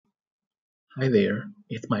Hi there,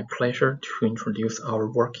 it's my pleasure to introduce our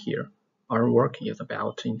work here. Our work is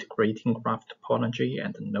about integrating graph topology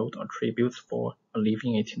and node attributes for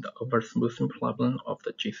alleviating the oversmoothing problem of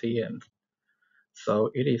the GCNs.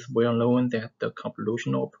 So it is well known that the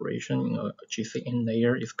convolutional operation in a GCN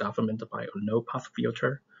layer is governed by a low-pass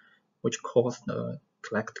filter, which causes the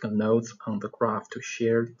collecting nodes on the graph to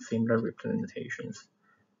share similar representations.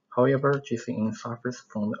 However, GCN suffers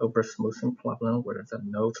from the oversmoothing problem where the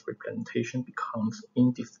node's representation becomes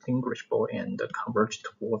indistinguishable and converges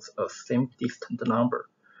towards a same distant number,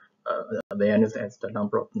 values as the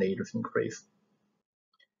number of layers increase.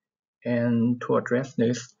 And to address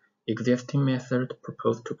this, existing methods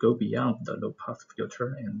propose to go beyond the low-pass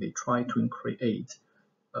filter and they try to create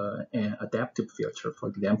an adaptive filter. For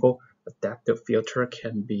example, adaptive filter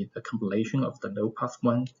can be the combination of the low-pass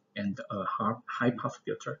one and a high-pass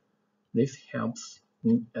filter. This helps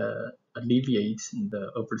alleviate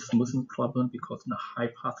the oversmoothing problem because the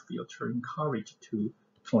high-pass filter encourages to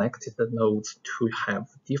collect the nodes to have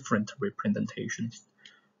different representations.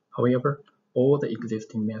 However, all the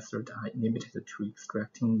existing methods are limited to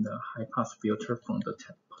extracting the high-pass filter from the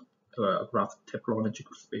graph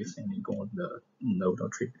topological space and ignore the node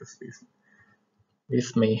attribute space.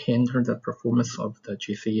 This may hinder the performance of the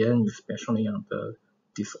GCN, especially on the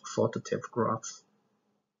disassociative graphs.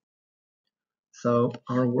 So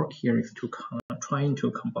our work here is trying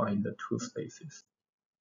to combine the two spaces.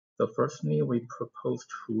 So firstly, we propose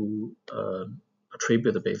to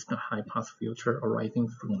attribute-based high-pass filter arising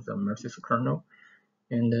from the Mercedes kernel.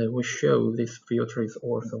 And we show this filter is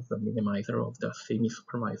also the minimizer of the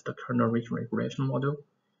semi-supervised kernel regression model.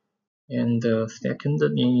 And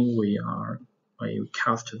secondly, we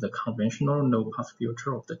cast the conventional low-pass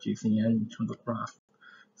filter of the GCN into the graph.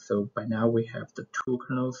 So by now we have the two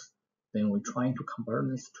kernels. Then we're trying to convert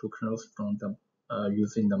these two kernels from the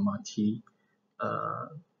using the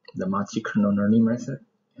multi-kernel learning method.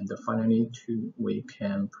 And finally, we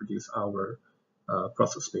can produce our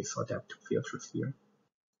process space adaptive filters here.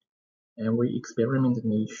 And we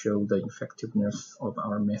experimentally show the effectiveness of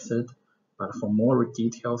our method, but for more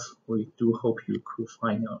details, we do hope you could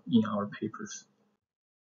find out in our papers.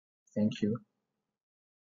 Thank you.